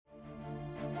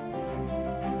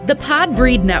The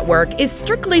Podbreed Network is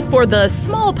strictly for the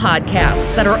small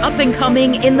podcasts that are up and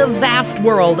coming in the vast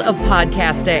world of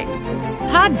podcasting.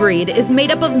 Podbreed is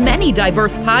made up of many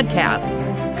diverse podcasts,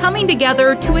 coming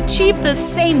together to achieve the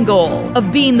same goal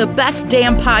of being the best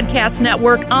damn podcast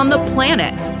network on the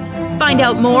planet. Find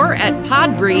out more at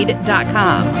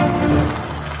podbreed.com.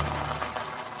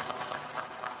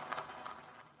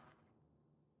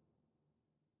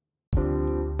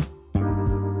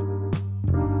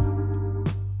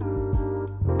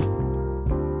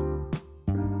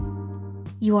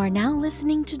 You are now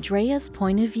listening to Drea's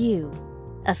Point of View,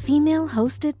 a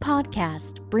female-hosted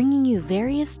podcast bringing you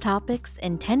various topics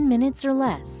in 10 minutes or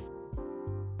less.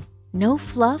 No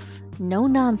fluff, no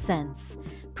nonsense.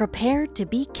 Prepared to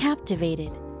be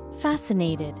captivated,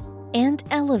 fascinated, and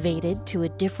elevated to a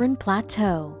different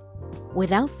plateau.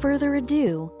 Without further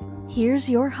ado, here's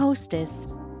your hostess,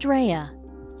 Drea.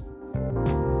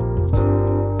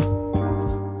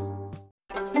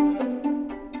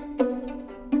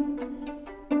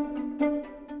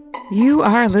 You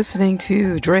are listening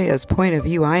to Drea's Point of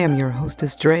View. I am your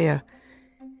hostess, Drea.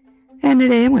 And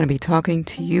today I'm going to be talking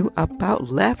to you about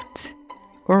left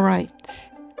or right.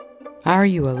 Are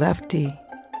you a lefty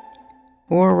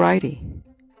or righty?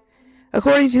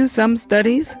 According to some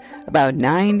studies, about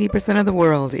 90% of the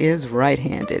world is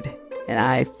right-handed. And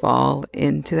I fall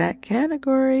into that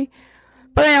category.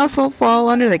 But I also fall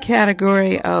under the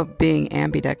category of being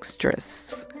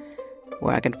ambidextrous,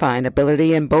 where I can find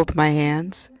ability in both my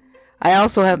hands. I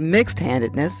also have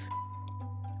mixed-handedness,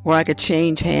 where I could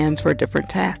change hands for different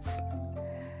tasks.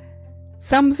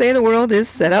 Some say the world is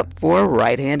set up for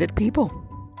right-handed people.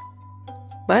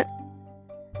 But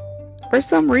for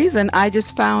some reason, I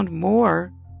just found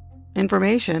more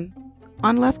information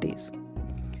on lefties.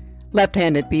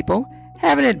 Left-handed people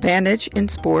have an advantage in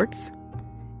sports.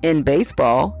 In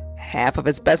baseball, half of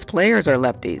its best players are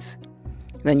lefties.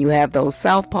 Then you have those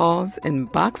southpaws in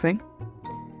boxing.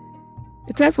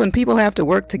 It says when people have to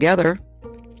work together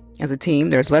as a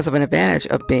team, there's less of an advantage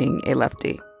of being a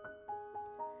lefty.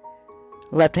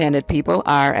 Left-handed people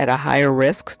are at a higher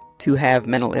risk to have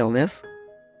mental illness.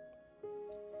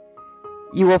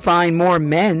 You will find more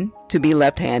men to be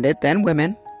left-handed than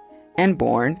women and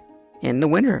born in the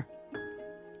winter.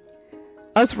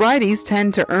 Us righties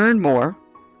tend to earn more,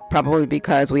 probably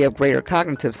because we have greater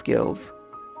cognitive skills.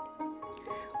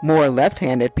 More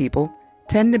left-handed people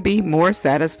tend to be more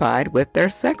satisfied with their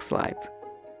sex life.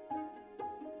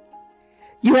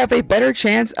 You have a better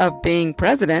chance of being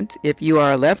president if you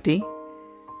are a lefty.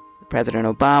 President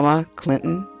Obama,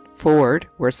 Clinton, Ford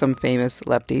were some famous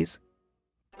lefties.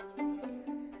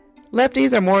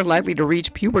 Lefties are more likely to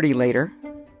reach puberty later.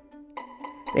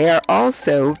 They are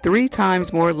also 3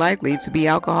 times more likely to be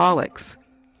alcoholics.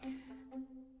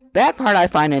 That part I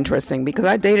find interesting because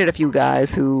I dated a few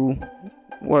guys who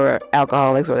were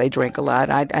alcoholics or they drank a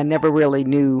lot. I never really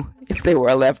knew if they were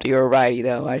a lefty or a righty,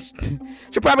 though. I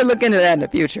should probably look into that in the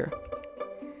future.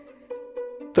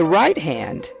 The right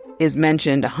hand is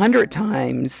mentioned 100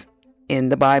 times in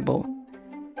the Bible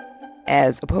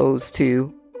as opposed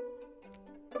to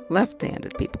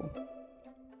left-handed people.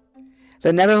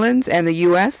 The Netherlands and the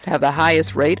U.S. have the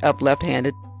highest rate of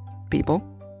left-handed people.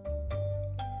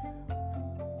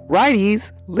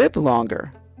 Righties live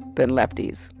longer than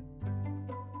lefties.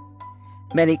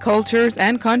 Many cultures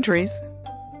and countries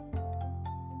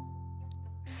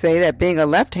say that being a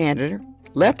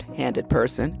left-handed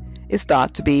person is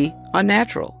thought to be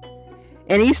unnatural.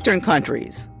 In Eastern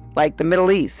countries, like the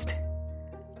Middle East,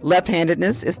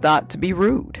 left-handedness is thought to be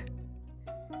rude.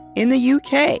 In the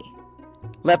UK,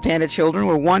 left-handed children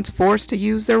were once forced to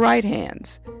use their right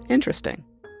hands. Interesting.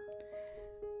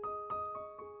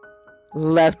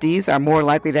 Lefties are more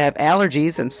likely to have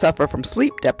allergies and suffer from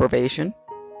sleep deprivation.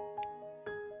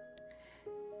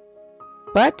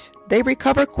 But they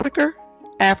recover quicker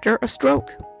after a stroke.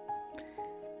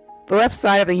 The left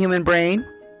side of the human brain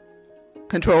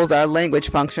controls our language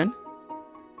function.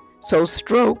 So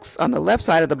strokes on the left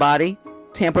side of the body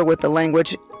tamper with the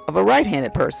language of a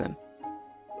right-handed person.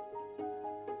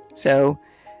 So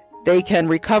they can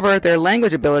recover their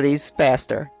language abilities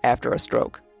faster after a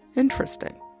stroke.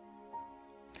 Interesting.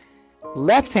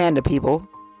 Left-handed people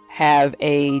have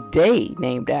a day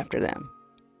named after them.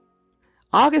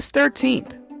 August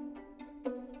 13th.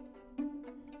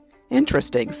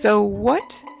 Interesting. So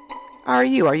what are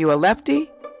you? Are you a lefty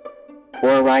or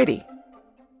a righty?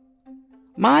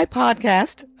 My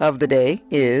podcast of the day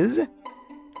is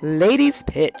Ladies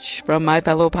Pitch from my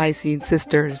fellow Piscean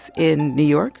sisters in New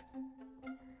York.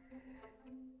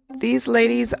 These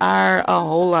ladies are a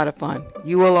whole lot of fun.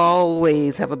 You will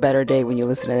always have a better day when you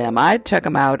listen to them. I check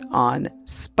them out on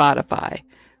Spotify.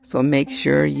 So make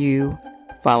sure you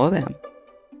follow them.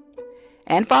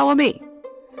 And follow me.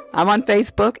 I'm on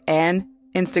Facebook and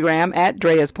Instagram at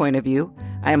Drea's Point of View.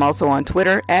 I am also on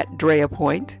Twitter at Drea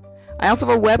Point. I also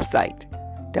have a website,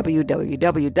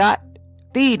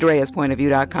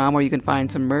 www.thedreaspointofview.com, where you can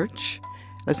find some merch.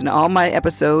 Listen to all my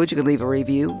episodes. You can leave a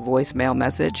review, voicemail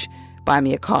message, buy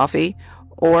me a coffee,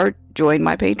 or join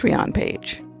my Patreon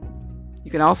page.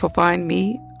 You can also find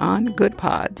me on Good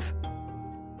Pods.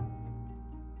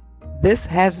 This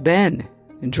has been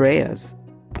Drea's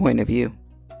Point of View.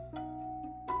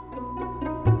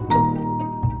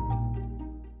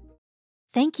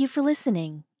 Thank you for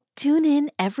listening. Tune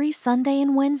in every Sunday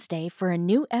and Wednesday for a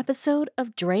new episode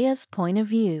of Drea's Point of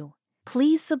View.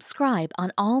 Please subscribe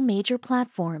on all major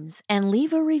platforms and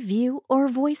leave a review or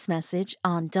voice message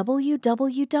on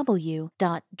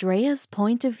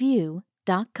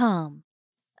www.dreaspointofview.com.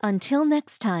 Until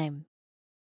next time.